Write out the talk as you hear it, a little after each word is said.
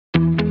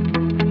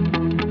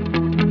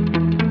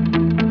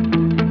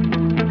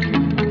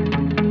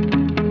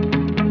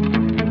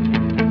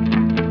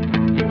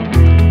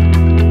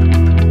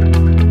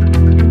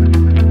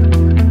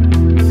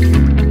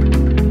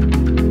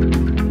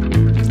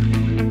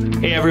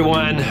Hey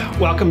everyone,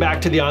 welcome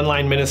back to the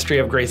online ministry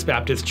of Grace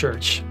Baptist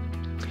Church.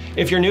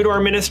 If you're new to our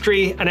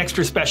ministry, an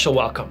extra special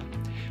welcome.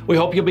 We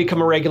hope you'll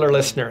become a regular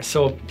listener,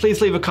 so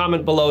please leave a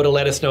comment below to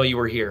let us know you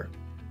were here.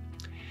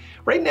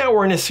 Right now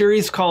we're in a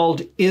series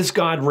called Is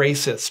God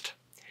Racist?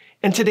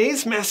 And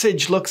today's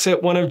message looks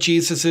at one of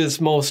Jesus's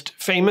most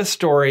famous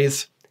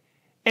stories,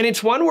 and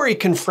it's one where he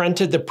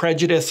confronted the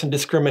prejudice and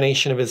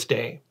discrimination of his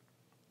day.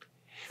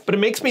 But it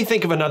makes me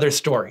think of another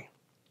story.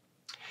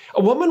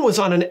 A woman was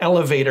on an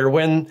elevator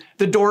when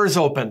the doors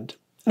opened,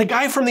 and a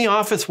guy from the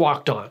office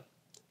walked on.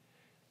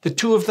 The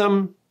two of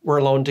them were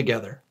alone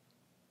together.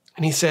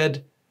 And he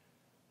said,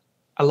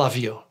 "I love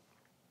you."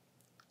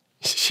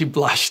 She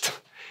blushed.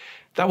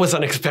 That was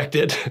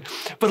unexpected,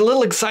 but a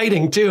little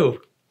exciting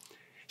too.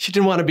 She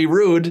didn't want to be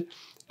rude,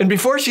 and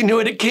before she knew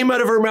it, it came out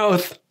of her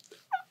mouth.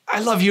 "I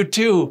love you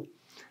too."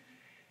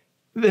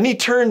 Then he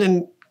turned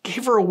and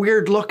gave her a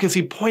weird look as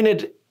he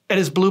pointed at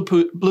his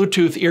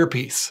Bluetooth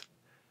earpiece.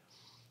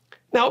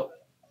 Now,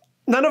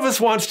 none of us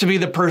wants to be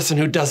the person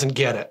who doesn't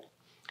get it.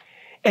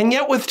 And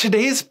yet with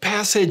today's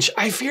passage,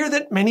 I fear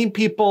that many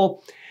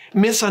people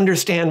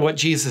misunderstand what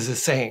Jesus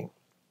is saying.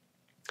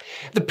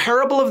 The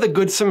parable of the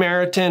Good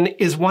Samaritan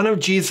is one of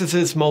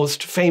Jesus's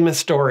most famous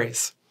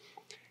stories.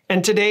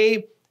 And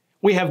today,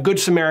 we have Good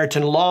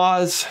Samaritan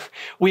laws,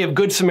 we have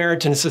Good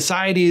Samaritan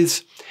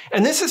societies,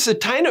 and this is the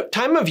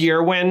time of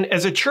year when,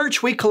 as a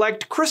church, we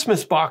collect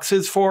Christmas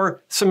boxes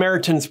for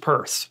Samaritan's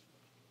Purse.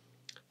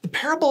 The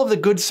parable of the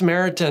Good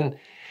Samaritan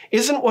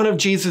isn't one of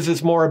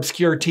Jesus's more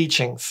obscure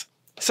teachings,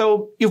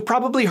 so you've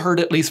probably heard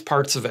at least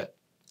parts of it.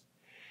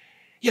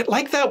 Yet,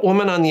 like that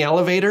woman on the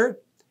elevator,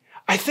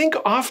 I think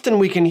often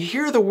we can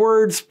hear the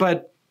words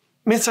but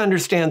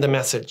misunderstand the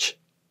message.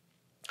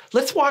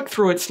 Let's walk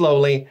through it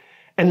slowly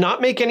and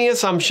not make any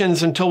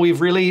assumptions until we've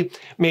really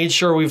made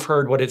sure we've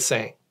heard what it's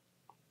saying.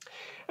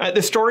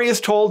 The story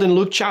is told in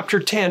Luke chapter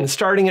 10,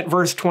 starting at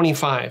verse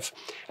 25.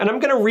 And I'm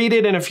going to read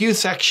it in a few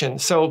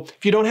sections. So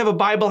if you don't have a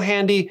Bible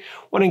handy,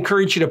 I want to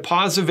encourage you to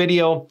pause the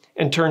video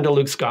and turn to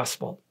Luke's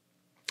gospel.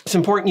 It's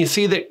important you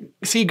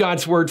see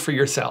God's word for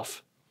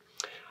yourself.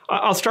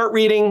 I'll start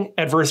reading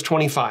at verse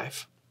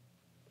 25.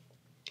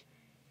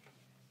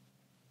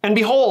 "And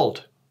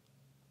behold,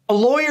 a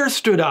lawyer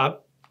stood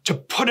up to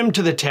put him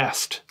to the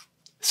test,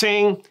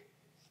 saying,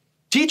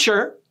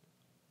 'Teacher,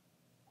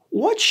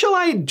 what shall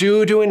I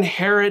do to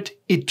inherit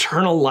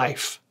eternal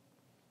life?'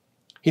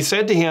 He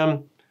said to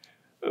him,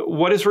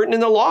 'What is written in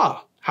the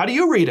law? How do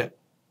you read it?'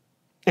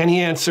 And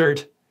he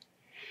answered,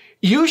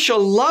 'You shall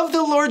love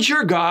the Lord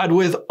your God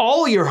with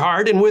all your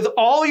heart and with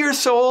all your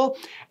soul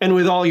and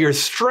with all your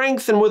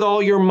strength and with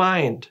all your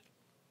mind,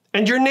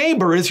 and your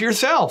neighbor as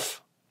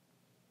yourself.'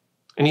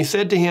 And he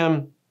said to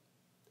him,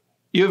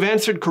 'You have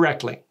answered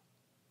correctly.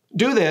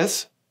 Do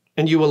this,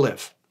 and you will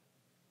live.'"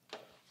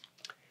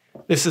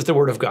 This is the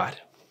word of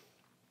God.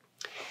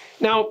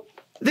 Now,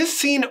 this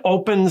scene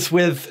opens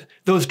with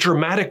those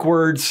dramatic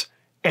words,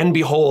 "and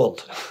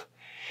behold."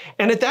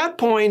 And at that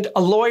point,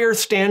 a lawyer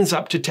stands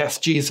up to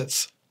test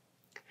Jesus.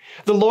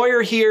 The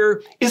lawyer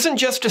here isn't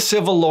just a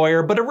civil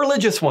lawyer, but a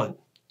religious one.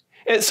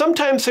 And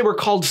sometimes they were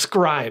called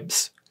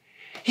scribes.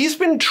 He's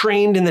been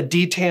trained in the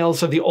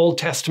details of the Old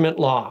Testament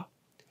law.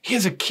 He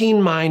has a keen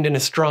mind and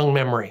a strong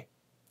memory.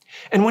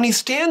 And when he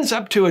stands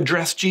up to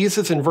address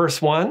Jesus in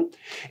verse 1,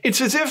 it's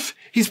as if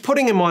he's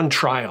putting him on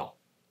trial.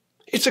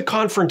 It's a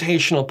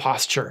confrontational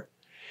posture.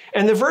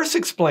 And the verse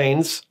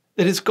explains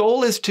that his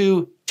goal is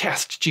to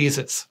test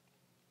Jesus.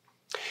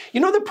 You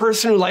know the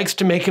person who likes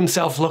to make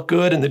himself look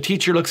good and the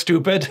teacher looks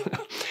stupid?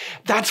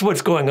 That's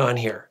what's going on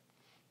here.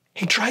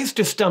 He tries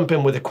to stump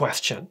him with a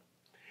question.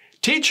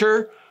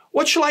 "Teacher,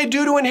 what shall I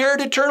do to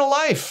inherit eternal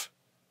life?"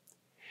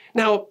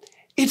 Now,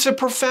 it's a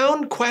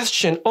profound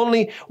question,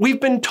 only we've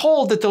been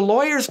told that the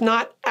lawyer's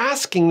not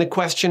asking the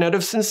question out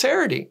of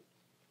sincerity.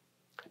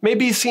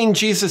 Maybe he's seen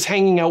Jesus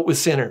hanging out with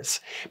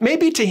sinners.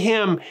 Maybe to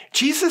him,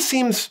 Jesus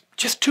seems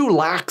just too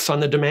lax on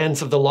the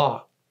demands of the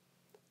law.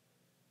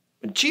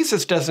 But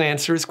Jesus doesn't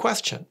answer his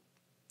question.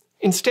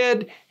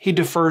 Instead, he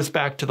defers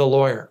back to the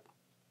lawyer.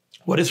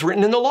 "What is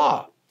written in the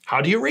law?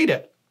 How do you read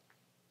it?"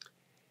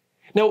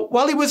 Now,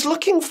 while he was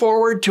looking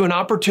forward to an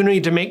opportunity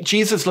to make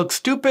Jesus look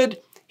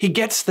stupid, he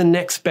gets the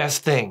next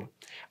best thing,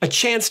 a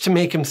chance to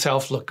make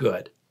himself look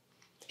good.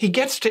 He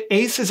gets to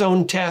ace his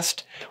own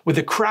test with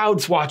the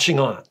crowds watching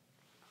on.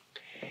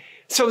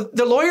 So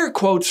the lawyer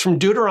quotes from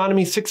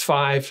Deuteronomy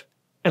 6:5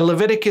 and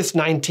Leviticus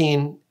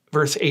 19,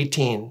 verse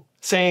 18,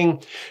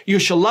 saying, "You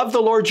shall love the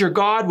Lord your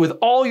God with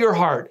all your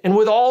heart and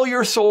with all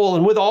your soul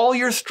and with all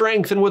your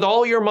strength and with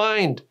all your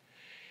mind,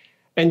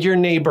 and your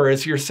neighbor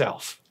as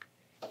yourself."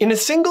 In a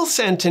single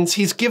sentence,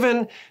 he's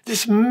given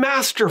this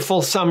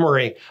masterful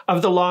summary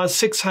of the law's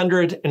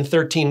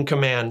 613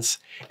 commands,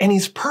 and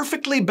he's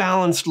perfectly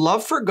balanced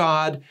love for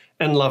God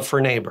and love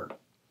for neighbor.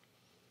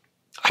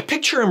 I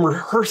picture him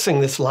rehearsing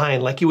this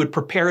line like he would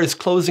prepare his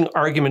closing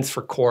arguments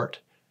for court.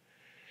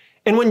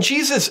 And when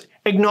Jesus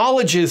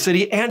acknowledges that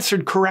he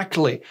answered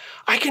correctly,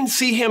 I can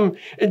see him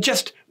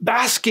just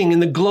basking in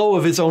the glow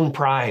of his own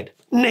pride.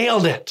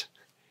 Nailed it.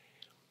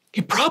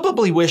 He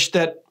probably wished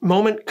that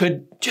moment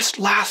could just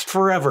last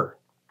forever.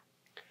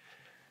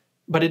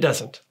 But it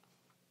doesn't.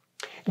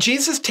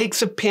 Jesus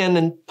takes a pin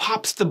and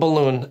pops the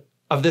balloon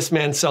of this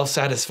man's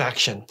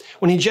self-satisfaction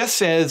when he just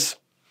says,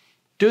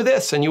 "Do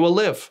this and you will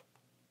live."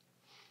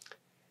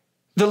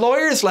 The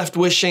lawyer is left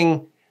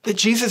wishing that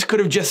Jesus could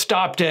have just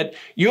stopped at,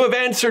 "You have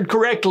answered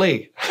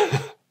correctly."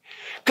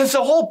 Because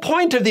the whole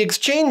point of the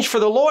exchange for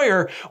the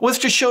lawyer was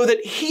to show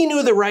that he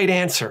knew the right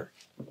answer.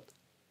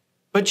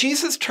 But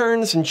Jesus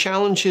turns and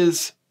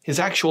challenges his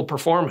actual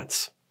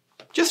performance.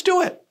 Just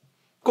do it.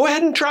 Go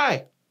ahead and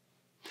try.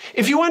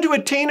 If you want to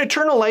attain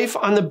eternal life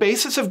on the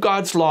basis of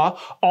God's law,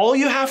 all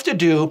you have to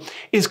do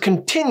is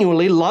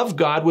continually love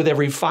God with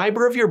every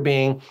fiber of your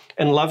being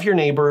and love your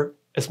neighbor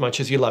as much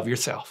as you love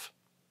yourself.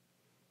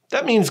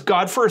 That means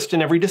God first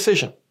in every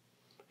decision.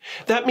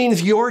 That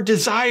means your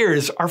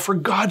desires are for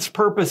God's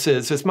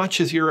purposes as much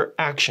as your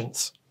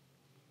actions.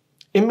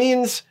 It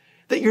means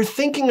that you're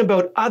thinking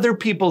about other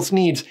people's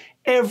needs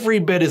every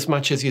bit as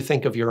much as you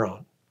think of your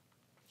own.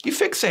 You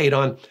fixate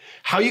on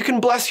how you can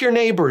bless your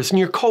neighbors and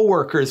your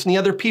coworkers and the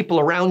other people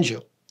around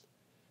you.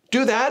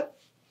 Do that,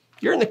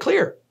 you're in the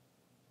clear.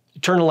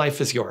 Eternal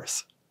life is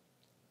yours.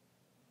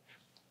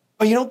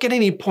 But you don't get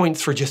any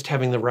points for just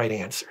having the right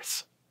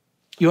answers.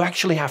 You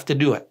actually have to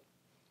do it.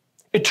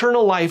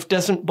 Eternal life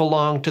doesn't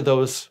belong to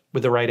those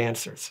with the right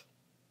answers.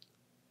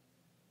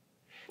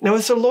 Now,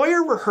 as the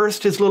lawyer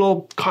rehearsed his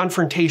little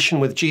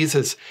confrontation with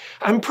Jesus,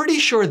 I'm pretty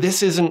sure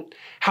this isn't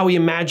how he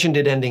imagined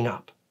it ending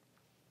up.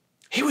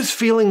 He was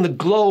feeling the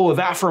glow of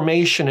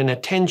affirmation and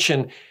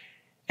attention,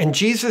 and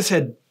Jesus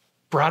had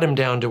brought him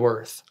down to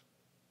earth.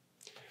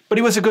 But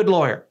he was a good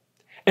lawyer,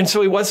 and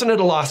so he wasn't at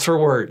a loss for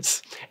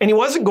words, and he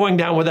wasn't going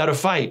down without a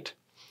fight.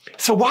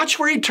 So watch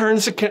where he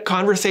turns the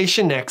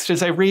conversation next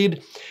as I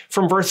read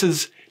from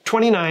verses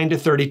 29 to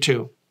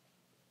 32.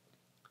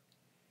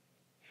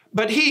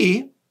 But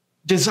he,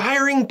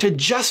 desiring to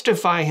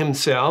justify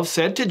himself,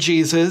 said to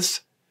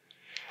Jesus,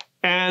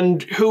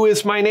 "And who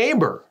is my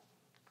neighbor?"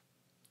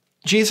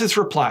 Jesus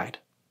replied,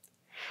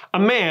 "A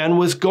man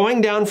was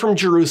going down from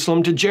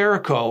Jerusalem to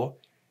Jericho,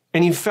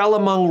 and he fell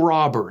among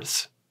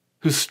robbers,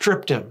 who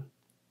stripped him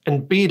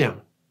and beat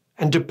him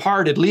and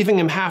departed, leaving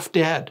him half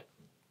dead.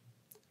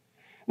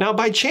 Now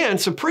by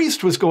chance a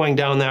priest was going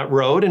down that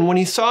road, and when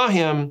he saw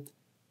him,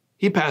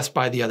 he passed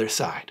by the other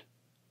side.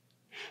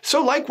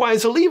 So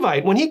likewise a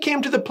Levite, when he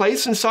came to the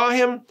place and saw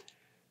him,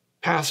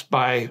 passed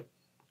by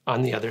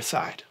on the other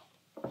side."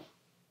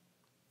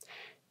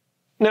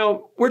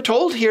 Now, we're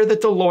told here that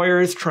the lawyer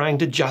is trying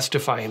to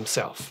justify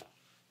himself.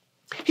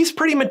 He's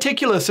pretty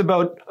meticulous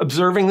about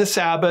observing the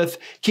Sabbath,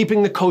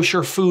 keeping the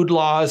kosher food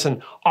laws,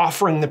 and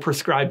offering the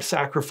prescribed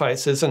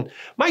sacrifices. And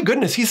my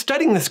goodness, he's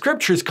studying the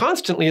scriptures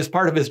constantly as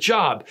part of his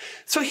job.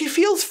 So he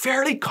feels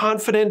fairly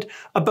confident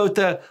about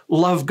the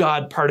love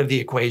God part of the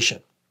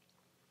equation.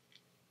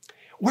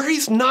 Where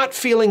he's not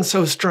feeling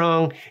so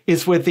strong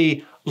is with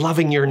the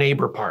loving your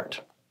neighbor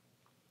part.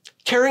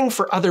 Caring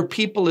for other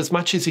people as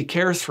much as he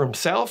cares for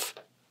himself,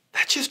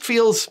 that just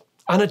feels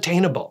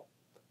unattainable.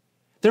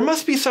 There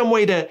must be some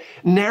way to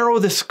narrow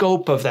the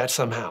scope of that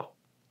somehow.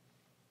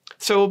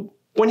 So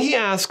when he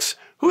asks,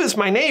 "Who is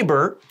my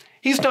neighbor?"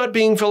 he's not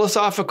being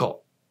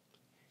philosophical.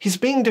 He's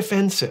being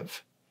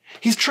defensive.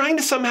 He's trying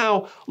to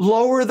somehow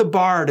lower the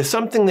bar to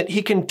something that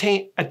he can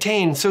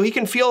attain so he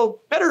can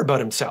feel better about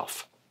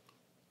himself.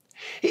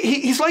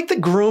 He's like the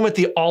groom at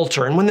the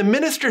altar, and when the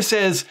minister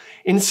says,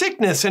 "in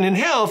sickness and in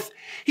health,"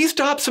 he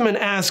stops him and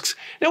asks,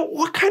 "Now,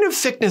 what kind of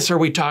sickness are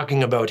we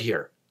talking about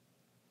here?"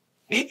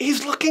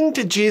 He's looking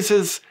to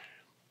Jesus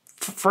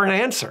for an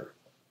answer,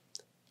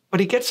 but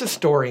he gets a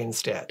story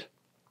instead.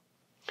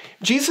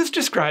 Jesus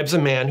describes a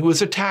man who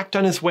was attacked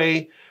on his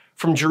way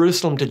from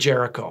Jerusalem to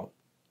Jericho.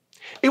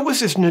 It was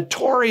this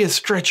notorious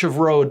stretch of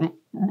road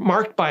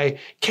marked by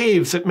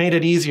caves that made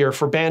it easier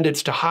for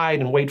bandits to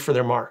hide and wait for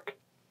their mark.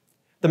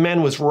 The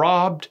man was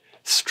robbed,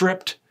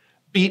 stripped,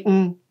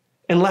 beaten,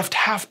 and left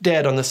half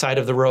dead on the side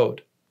of the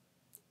road.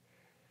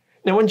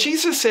 Now, when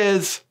Jesus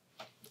says,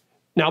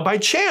 "Now by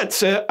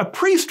chance, a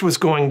priest was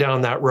going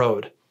down that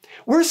road,"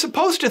 we're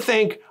supposed to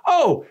think,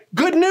 "Oh,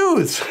 good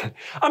news,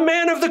 a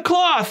man of the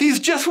cloth, he's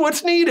just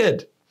what's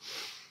needed."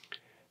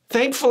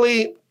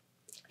 Thankfully,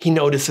 he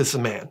notices the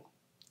man.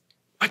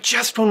 But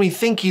just when we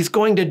think he's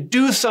going to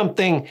do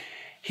something,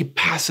 he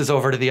passes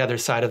over to the other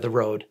side of the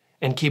road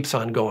and keeps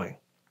on going.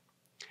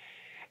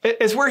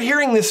 As we're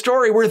hearing this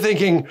story, we're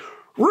thinking,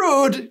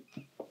 rude,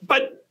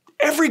 but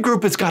every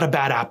group has got a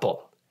bad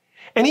apple.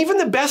 And even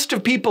the best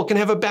of people can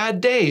have a bad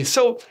day.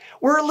 So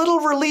we're a little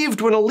relieved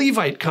when a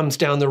Levite comes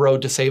down the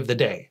road to save the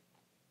day.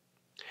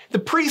 The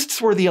priests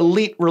were the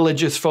elite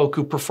religious folk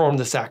who performed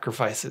the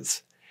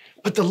sacrifices.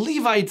 But the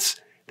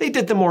Levites, they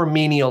did the more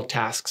menial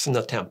tasks in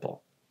the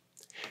temple.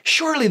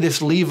 Surely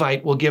this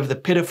Levite will give the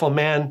pitiful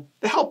man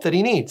the help that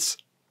he needs.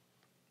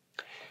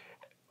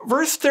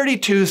 Verse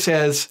 32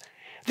 says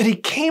that he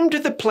came to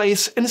the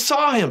place and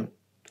saw him.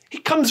 He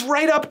comes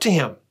right up to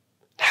him,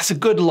 has a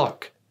good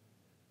look.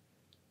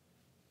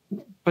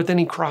 But then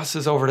he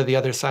crosses over to the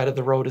other side of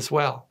the road as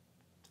well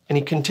and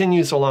he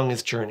continues along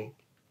his journey.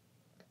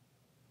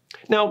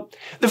 Now,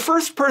 the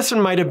first person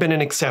might have been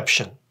an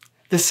exception.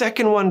 The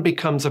second one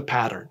becomes a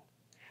pattern.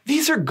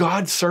 These are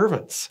God's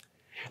servants.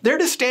 They're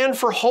to stand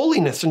for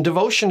holiness and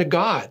devotion to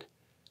God.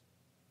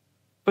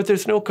 But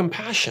there's no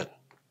compassion.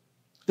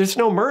 There's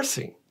no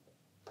mercy.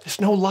 There's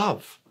no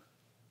love.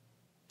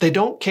 They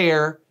don't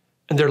care,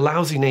 and they're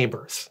lousy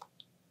neighbors.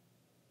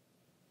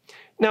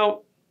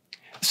 Now,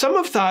 some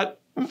have thought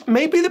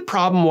maybe the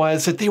problem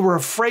was that they were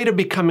afraid of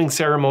becoming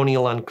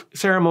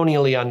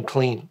ceremonially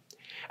unclean.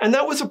 And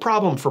that was a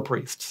problem for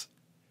priests.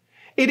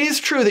 It is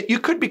true that you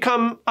could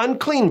become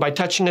unclean by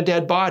touching a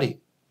dead body.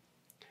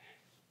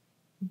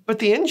 But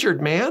the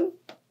injured man,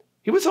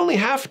 he was only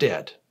half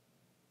dead.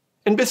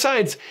 And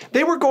besides,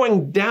 they were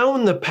going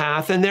down the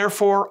path and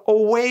therefore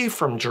away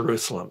from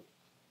Jerusalem.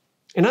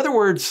 In other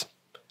words,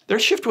 their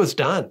shift was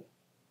done.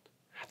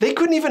 They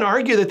couldn't even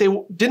argue that they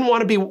didn't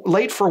want to be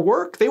late for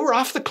work. They were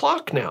off the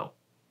clock now.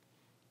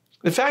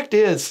 The fact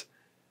is,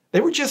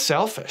 they were just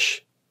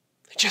selfish.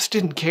 They just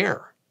didn't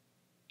care.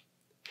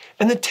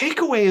 And the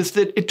takeaway is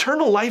that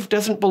eternal life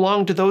doesn't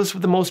belong to those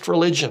with the most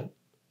religion.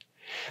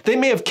 They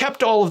may have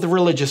kept all of the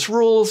religious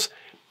rules,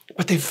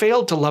 but they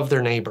failed to love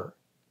their neighbor.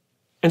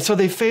 And so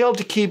they failed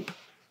to keep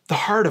the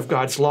heart of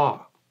God's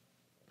law.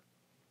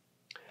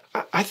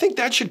 I think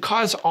that should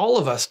cause all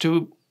of us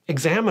to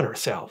examine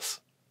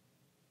ourselves.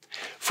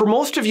 For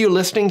most of you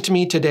listening to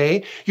me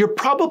today, you're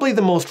probably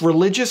the most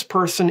religious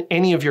person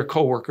any of your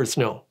coworkers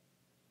know.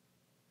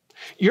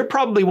 You're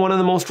probably one of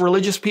the most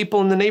religious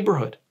people in the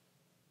neighborhood.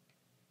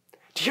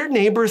 Do your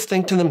neighbors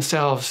think to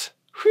themselves,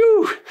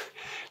 "Whew,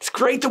 it's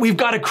great that we've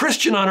got a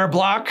Christian on our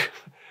block"?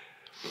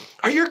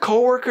 Are your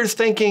coworkers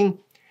thinking,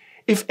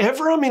 "If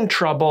ever I'm in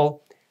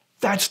trouble,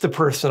 that's the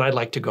person I'd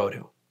like to go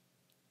to"?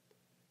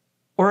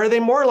 Or are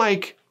they more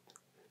like,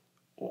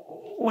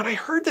 "When I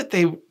heard that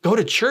they go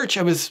to church,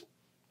 I was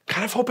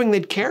kind of hoping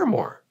they'd care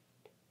more.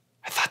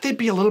 I thought they'd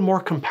be a little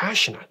more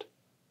compassionate"?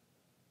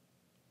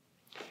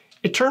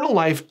 Eternal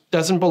life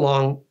doesn't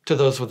belong to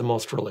those with the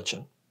most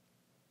religion.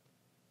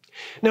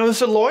 Now, as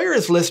the lawyer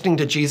is listening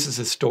to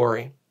Jesus'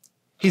 story,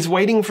 he's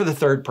waiting for the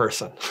third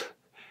person.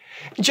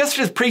 Just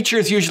as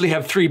preachers usually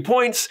have 3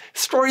 points,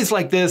 stories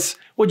like this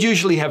would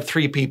usually have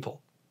 3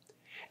 people.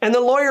 And the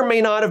lawyer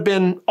may not have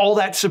been all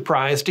that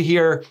surprised to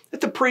hear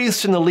that the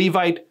priest and the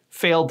Levite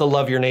failed the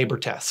love your neighbor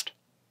test.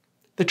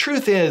 The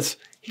truth is,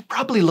 he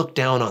probably looked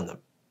down on them.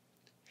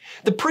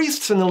 The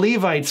priests and the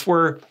Levites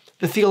were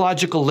the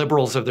theological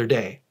liberals of their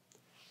day.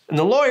 And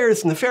the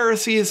lawyers and the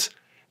Pharisees,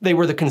 they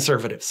were the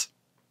conservatives.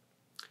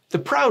 The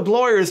proud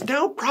lawyer is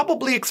now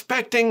probably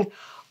expecting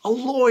a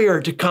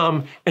lawyer to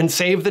come and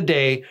save the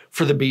day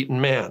for the beaten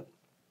man.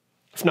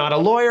 If not a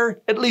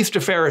lawyer, at least a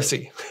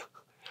Pharisee.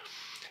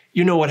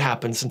 You know what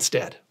happens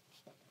instead.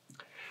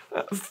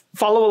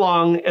 Follow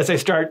along as I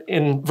start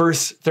in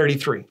verse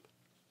 33.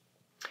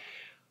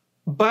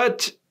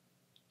 But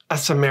a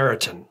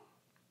Samaritan,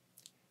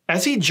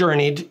 as he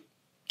journeyed,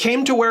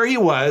 came to where he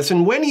was,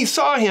 and when he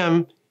saw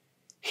him,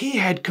 he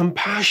had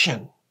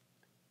compassion.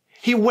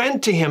 He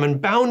went to him and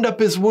bound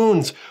up his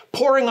wounds,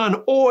 pouring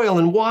on oil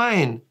and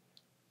wine.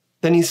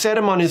 Then he set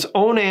him on his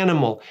own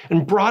animal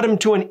and brought him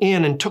to an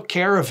inn and took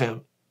care of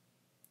him.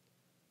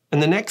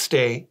 And the next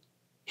day,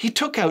 he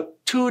took out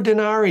 2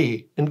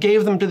 denarii and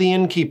gave them to the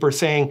innkeeper,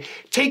 saying,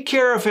 "Take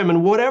care of him,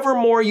 and whatever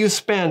more you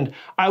spend,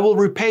 I will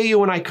repay you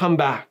when I come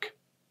back."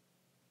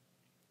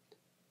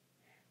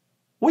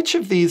 Which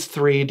of these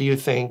 3 do you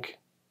think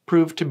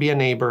proved to be a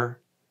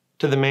neighbor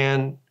to the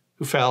man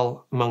who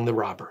fell among the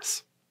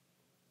robbers?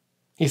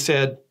 He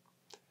said,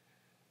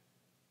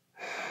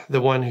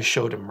 "The one who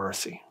showed him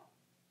mercy."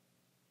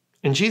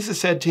 And Jesus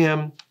said to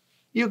him,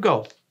 "You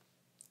go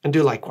and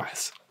do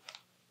likewise."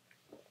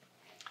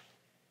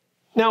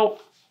 Now,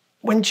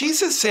 when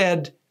Jesus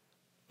said,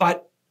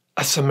 "But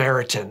a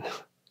Samaritan,"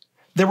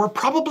 there were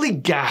probably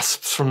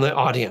gasps from the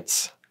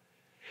audience.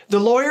 The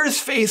lawyer's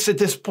face at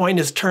this point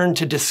is turned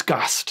to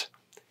disgust.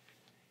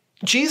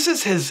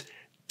 Jesus has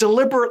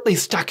deliberately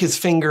stuck his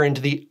finger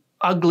into the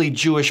ugly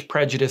Jewish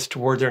prejudice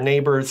toward their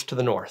neighbors to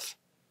the north.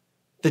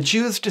 The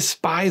Jews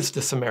despised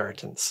the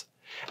Samaritans,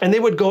 and they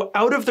would go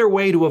out of their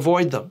way to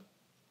avoid them.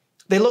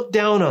 They looked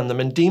down on them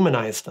and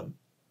demonized them.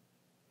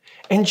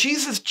 And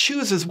Jesus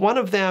chooses one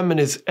of them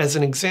as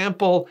an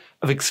example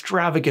of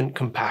extravagant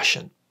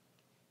compassion.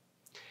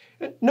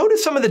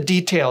 Notice some of the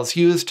details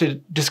used to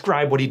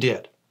describe what he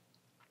did.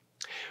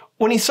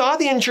 When he saw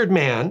the injured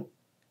man,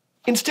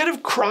 instead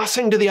of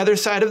crossing to the other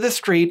side of the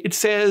street, it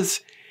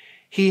says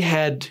he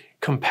had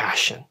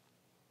compassion.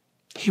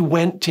 He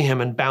went to him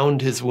and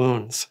bound his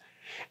wounds.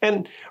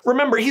 And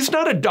remember, he's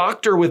not a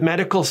doctor with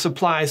medical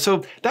supplies,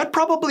 so that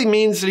probably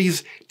means that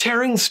he's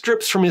tearing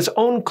strips from his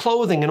own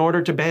clothing in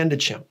order to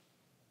bandage him.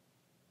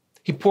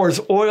 He pours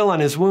oil on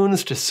his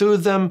wounds to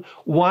soothe them,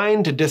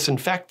 wine to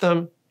disinfect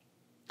them.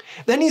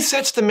 Then he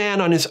sets the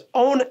man on his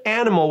own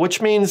animal,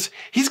 which means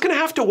he's going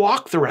to have to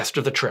walk the rest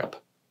of the trip.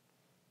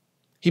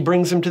 He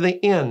brings him to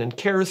the inn and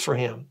cares for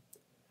him.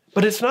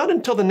 But it's not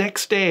until the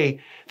next day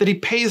that he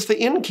pays the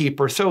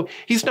innkeeper. So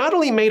he's not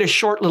only made a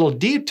short little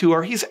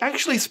detour, he's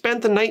actually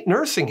spent the night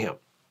nursing him.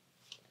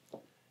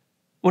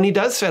 When he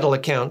does settle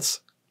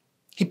accounts,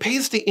 he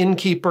pays the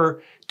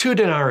innkeeper 2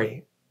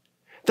 denarii.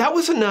 That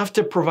was enough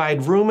to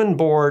provide room and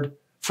board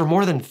for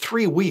more than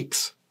 3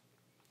 weeks.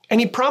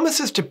 And he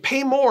promises to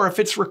pay more if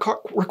it's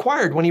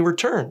required when he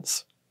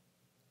returns.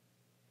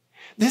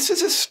 This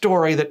is a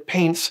story that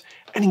paints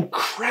an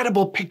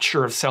incredible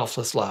picture of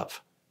selfless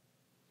love.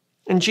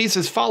 And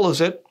Jesus follows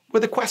it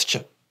with a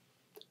question.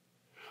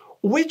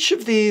 Which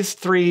of these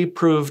 3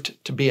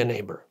 proved to be a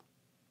neighbor?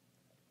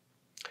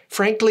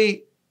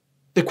 Frankly,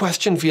 the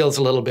question feels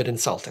a little bit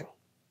insulting.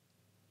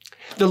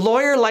 The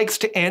lawyer likes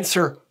to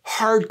answer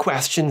hard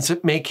questions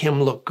that make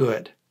him look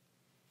good.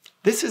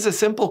 This is a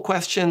simple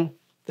question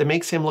that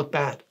makes him look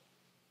bad.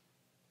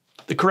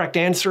 The correct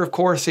answer, of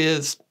course,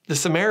 is the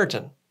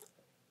Samaritan.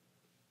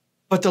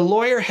 But the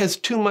lawyer has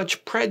too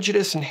much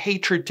prejudice and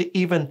hatred to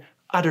even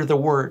utter the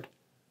word.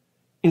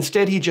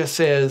 Instead, he just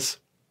says,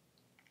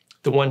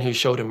 the one who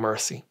showed him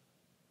mercy.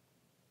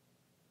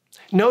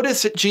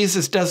 Notice that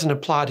Jesus doesn't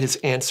applaud his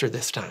answer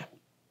this time.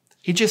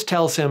 He just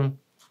tells him,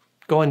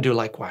 go and do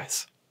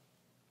likewise.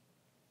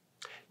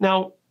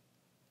 Now,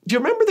 do you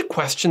remember the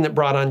question that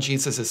brought on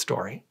Jesus'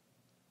 story?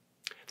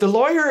 The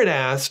lawyer had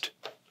asked,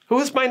 who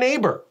is my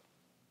neighbor?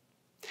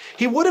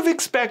 He would have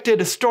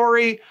expected a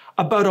story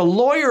about a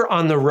lawyer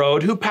on the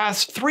road who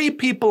passed 3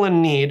 people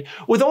in need,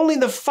 with only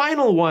the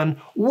final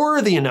one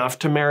worthy enough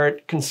to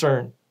merit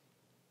concern.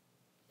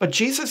 But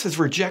Jesus has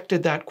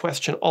rejected that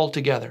question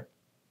altogether.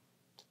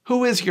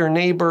 Who is your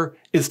neighbor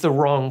is the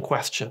wrong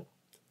question.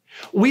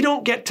 We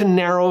don't get to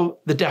narrow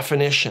the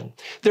definition.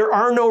 There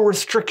are no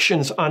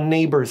restrictions on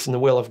neighbors in the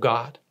will of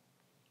God.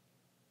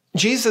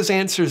 Jesus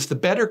answers the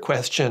better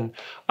question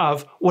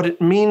of what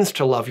it means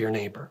to love your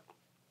neighbor.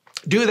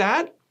 Do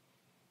that?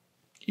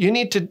 You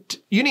need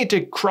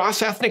to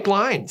cross ethnic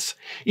lines.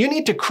 You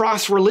need to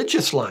cross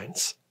religious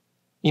lines.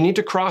 You need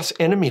to cross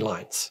enemy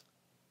lines.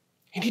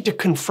 You need to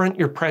confront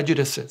your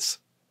prejudices.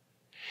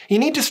 You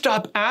need to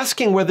stop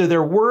asking whether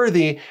they're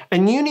worthy,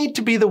 and you need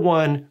to be the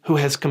one who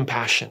has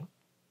compassion.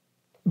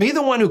 Be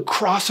the one who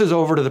crosses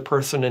over to the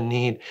person in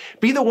need.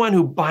 Be the one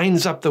who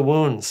binds up the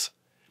wounds.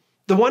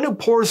 The one who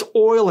pours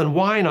oil and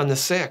wine on the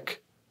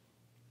sick.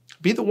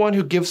 Be the one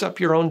who gives up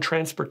your own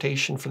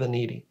transportation for the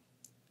needy.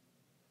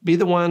 Be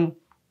the one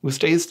who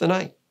stays the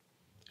night,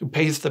 who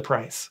pays the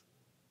price,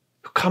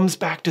 who comes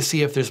back to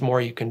see if there's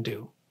more you can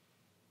do.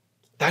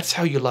 That's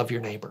how you love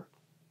your neighbor.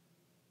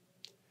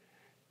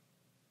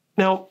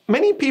 Now,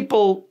 many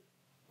people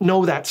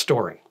know that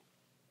story,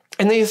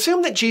 and they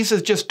assume that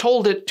Jesus just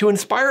told it to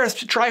inspire us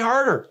to try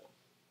harder.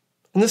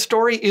 And the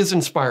story is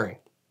inspiring,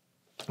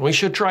 and we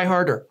should try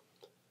harder.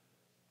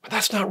 But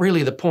that's not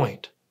really the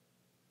point.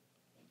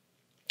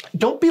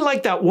 Don't be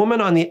like that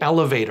woman on the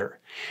elevator.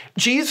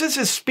 Jesus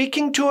is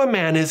speaking to a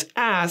man who's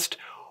asked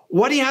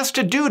what he has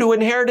to do to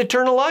inherit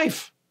eternal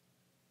life.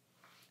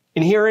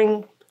 In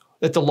hearing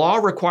that the law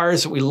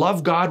requires that we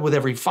love God with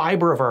every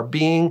fiber of our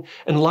being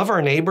and love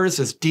our neighbors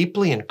as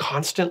deeply and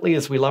constantly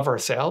as we love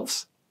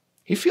ourselves,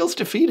 he feels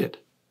defeated.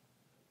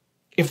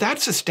 If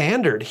that's the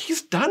standard,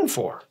 he's done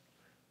for.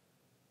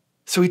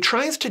 So he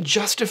tries to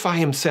justify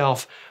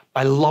himself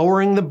by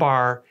lowering the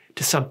bar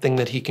to something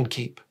that he can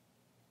keep.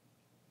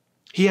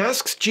 He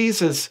asks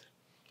Jesus,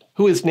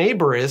 who his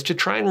neighbor is, to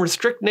try and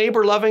restrict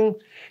neighbor loving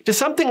to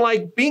something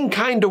like being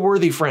kind to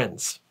worthy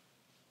friends.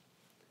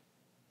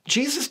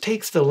 Jesus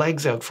takes the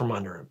legs out from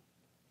under him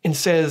and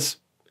says,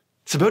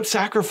 it's about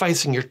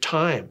sacrificing your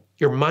time,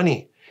 your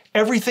money,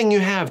 everything you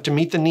have to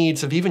meet the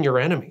needs of even your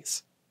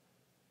enemies.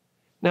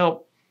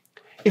 Now,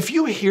 if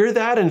you hear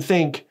that and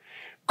think,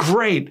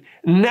 great,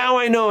 now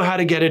I know how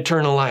to get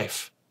eternal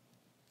life,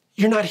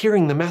 you're not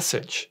hearing the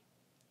message.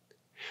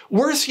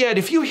 Worse yet,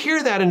 if you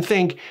hear that and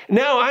think,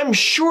 now I'm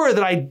sure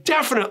that I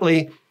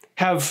definitely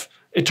have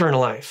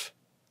eternal life,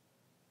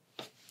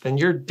 then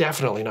you're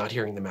definitely not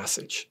hearing the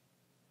message.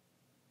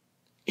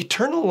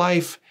 Eternal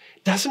life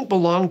doesn't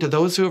belong to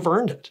those who have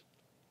earned it,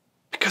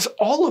 because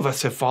all of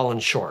us have fallen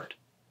short.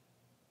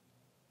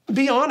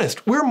 Be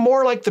honest, we're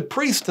more like the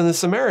priest than the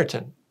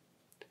Samaritan.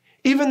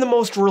 Even the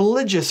most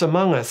religious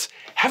among us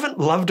haven't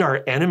loved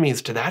our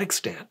enemies to that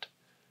extent.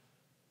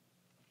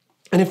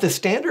 And if the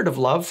standard of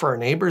love for our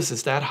neighbors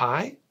is that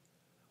high,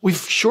 we've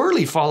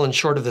surely fallen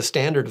short of the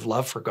standard of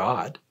love for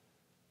God.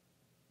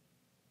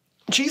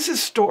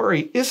 Jesus'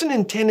 story isn't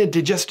intended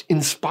to just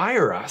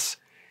inspire us.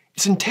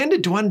 It's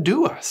intended to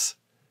undo us.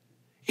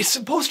 It's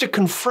supposed to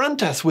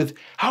confront us with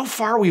how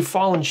far we've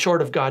fallen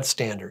short of God's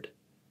standard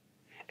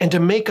and to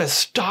make us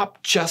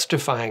stop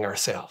justifying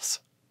ourselves.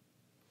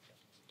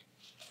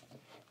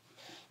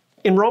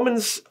 In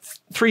Romans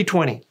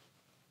 3:20,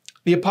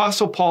 the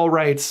Apostle Paul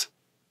writes,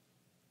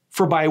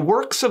 "For by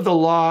works of the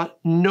law,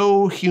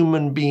 no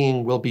human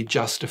being will be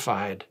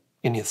justified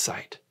in his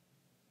sight,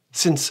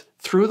 since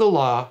through the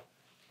law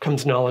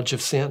comes knowledge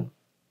of sin."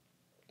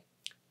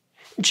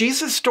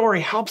 Jesus'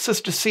 story helps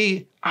us to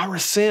see our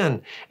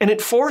sin, and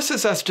it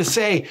forces us to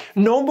say,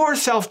 no more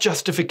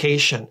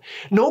self-justification.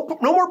 No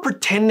more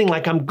pretending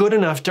like I'm good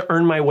enough to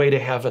earn my way to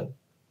heaven.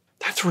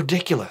 That's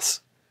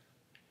ridiculous.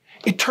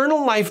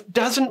 Eternal life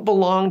doesn't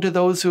belong to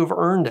those who have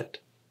earned it.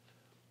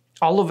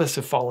 All of us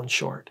have fallen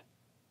short.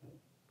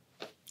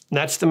 And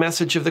that's the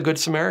message of the Good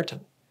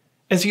Samaritan.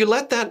 As you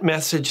let that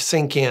message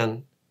sink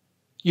in,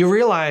 you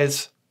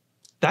realize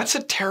that's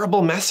a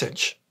terrible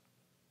message.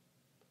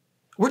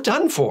 We're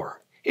done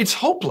for. It's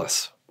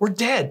hopeless. We're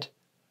dead.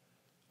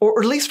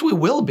 Or at least we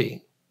will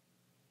be.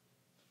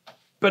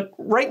 But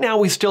right now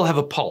we still have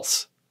a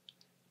pulse.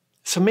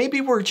 So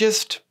maybe we're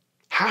just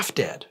half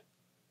dead.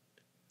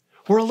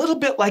 We're a little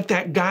bit like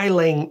that guy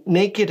laying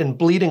naked and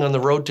bleeding on the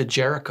road to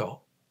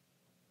Jericho.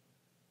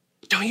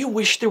 Don't you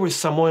wish there was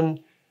someone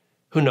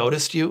who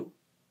noticed you?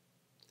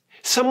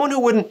 Someone who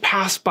wouldn't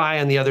pass by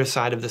on the other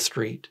side of the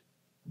street?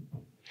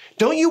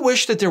 Don't you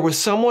wish that there was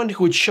someone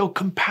who would show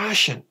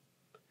compassion?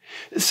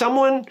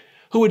 Someone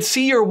who would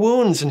see your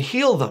wounds and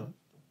heal them?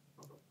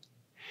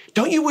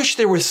 Don't you wish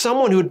there was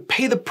someone who would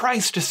pay the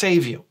price to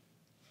save you?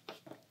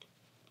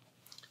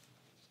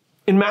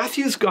 In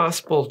Matthew's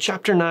Gospel,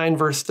 chapter 9,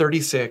 verse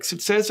 36,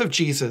 it says of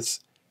Jesus,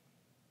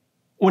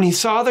 when he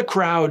saw the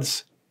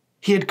crowds,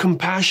 he had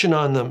compassion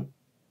on them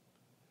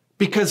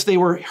because they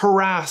were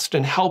harassed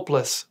and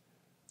helpless,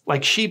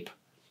 like sheep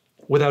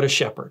without a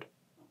shepherd.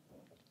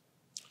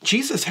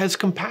 Jesus has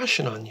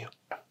compassion on you.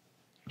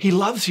 He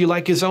loves you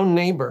like his own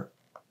neighbor.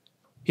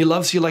 He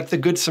loves you like the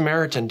Good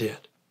Samaritan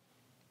did.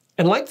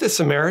 And like the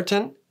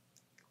Samaritan,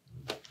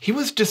 he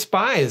was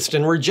despised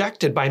and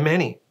rejected by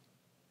many.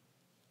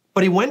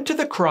 But he went to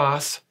the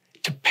cross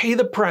to pay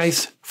the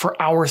price for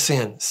our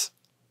sins.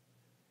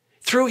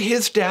 Through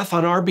his death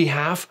on our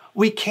behalf,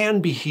 we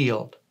can be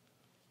healed.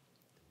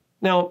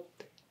 Now,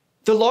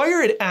 the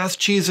lawyer had asked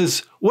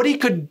Jesus what he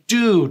could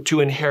do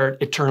to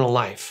inherit eternal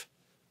life.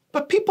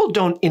 But people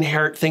don't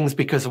inherit things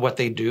because of what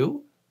they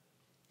do.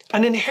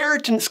 An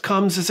inheritance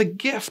comes as a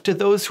gift to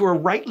those who are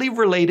rightly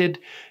related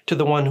to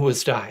the one who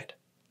has died.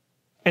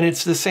 And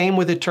it's the same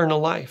with eternal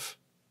life.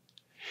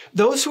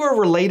 Those who are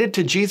related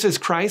to Jesus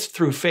Christ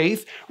through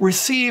faith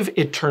receive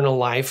eternal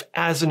life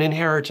as an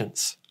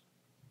inheritance.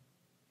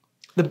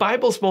 The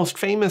Bible's most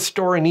famous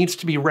story needs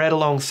to be read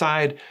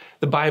alongside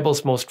the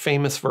Bible's most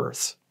famous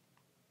verse.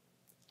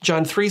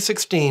 John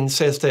 3:16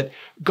 says that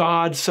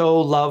God so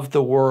loved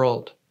the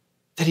world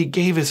that he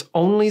gave his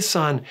only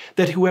Son,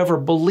 that whoever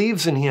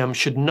believes in him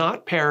should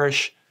not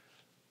perish,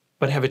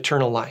 but have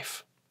eternal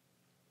life.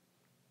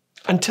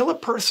 Until a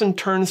person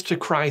turns to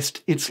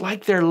Christ, it's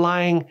like they're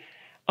lying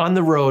on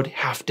the road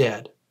half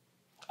dead,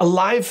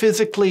 alive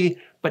physically,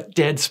 but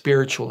dead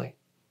spiritually.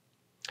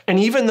 And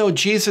even though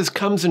Jesus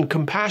comes in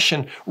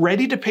compassion,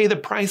 ready to pay the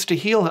price to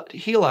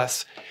heal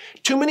us,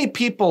 too many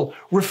people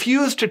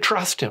refuse to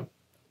trust him.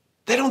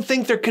 They don't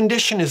think their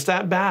condition is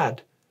that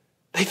bad.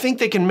 They think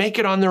they can make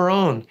it on their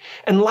own.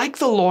 And like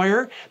the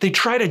lawyer, they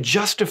try to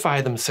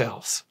justify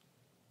themselves.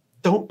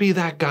 Don't be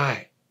that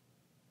guy.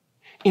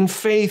 In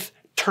faith,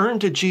 turn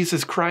to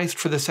Jesus Christ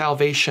for the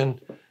salvation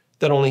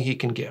that only he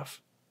can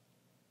give.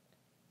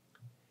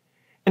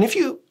 And if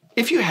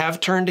you have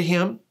turned to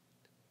him,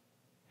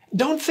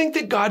 don't think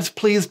that God's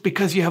pleased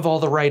because you have all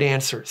the right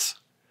answers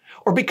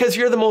or because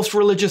you're the most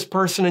religious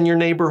person in your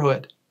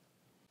neighborhood.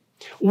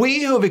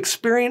 We who have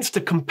experienced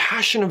the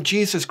compassion of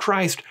Jesus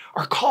Christ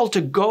are called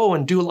to go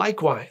and do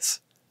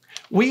likewise.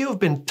 We who have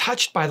been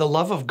touched by the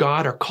love of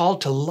God are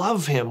called to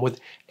love him with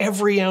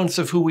every ounce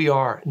of who we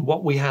are and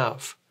what we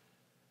have.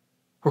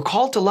 We're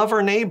called to love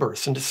our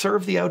neighbors and to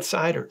serve the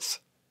outsiders.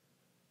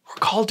 We're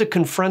called to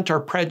confront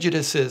our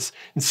prejudices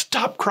and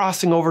stop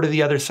crossing over to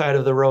the other side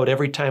of the road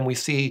every time we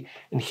see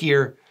and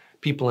hear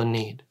people in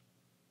need.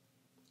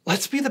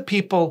 Let's be the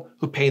people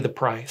who pay the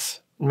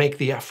price and make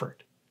the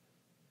effort.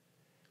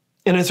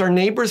 And as our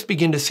neighbors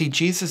begin to see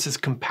Jesus'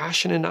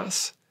 compassion in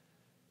us,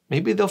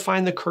 maybe they'll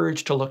find the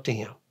courage to look to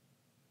him.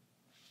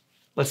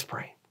 Let's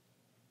pray.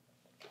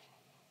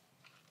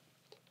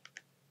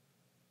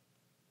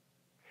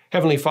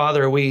 Heavenly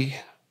Father, we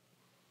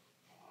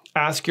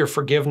ask your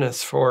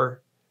forgiveness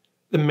for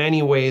the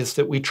many ways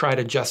that we try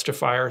to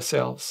justify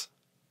ourselves,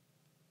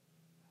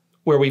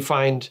 where we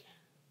find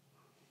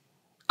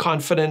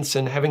confidence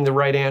in having the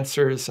right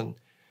answers and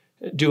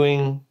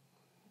doing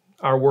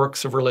our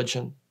works of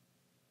religion.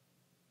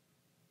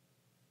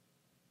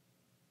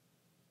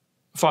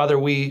 Father,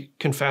 we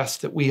confess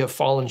that we have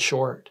fallen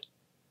short.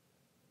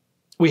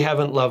 We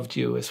haven't loved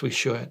you as we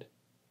should.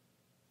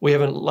 We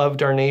haven't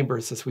loved our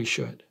neighbors as we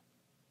should.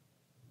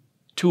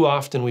 Too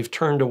often we've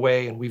turned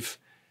away and we've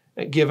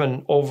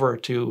given over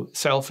to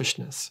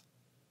selfishness.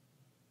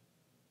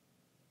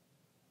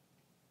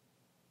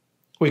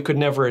 We could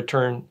never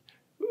attain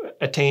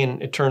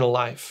eternal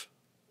life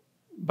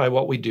by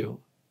what we do.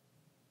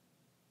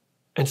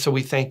 And so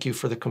we thank you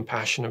for the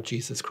compassion of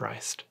Jesus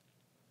Christ.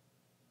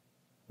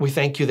 We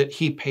thank you that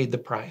he paid the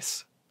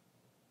price.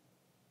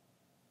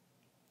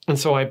 And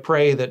so I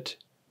pray that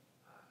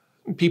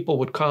people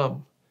would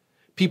come,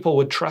 people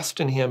would trust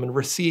in him and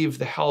receive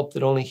the help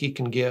that only he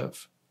can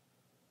give.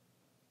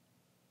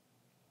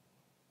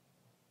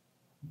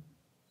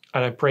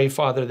 And I pray,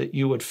 Father, that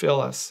you would fill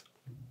us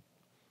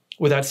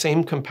with that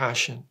same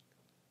compassion,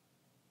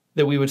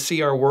 that we would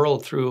see our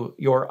world through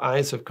your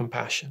eyes of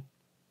compassion,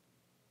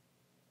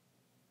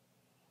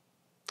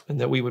 and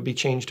that we would be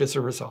changed as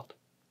a result.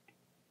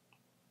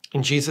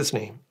 In Jesus'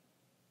 name,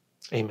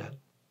 amen.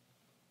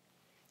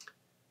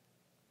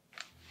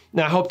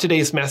 Now, I hope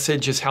today's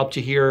message has helped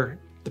you hear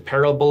the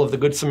parable of the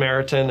Good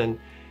Samaritan and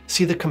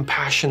see the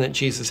compassion that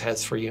Jesus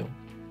has for you.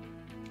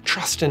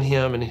 Trust in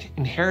him and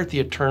inherit the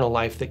eternal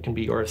life that can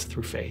be yours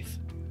through faith.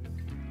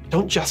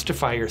 Don't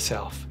justify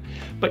yourself,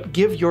 but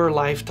give your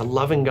life to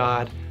loving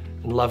God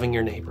and loving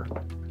your neighbor.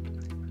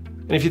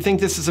 And if you think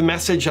this is a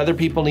message other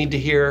people need to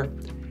hear,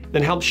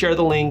 then help share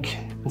the link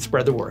and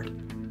spread the word.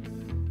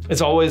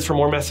 As always, for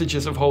more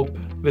messages of hope,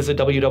 visit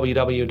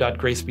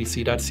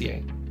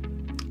www.gracebc.ca.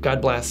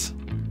 God bless,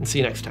 and see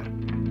you next time.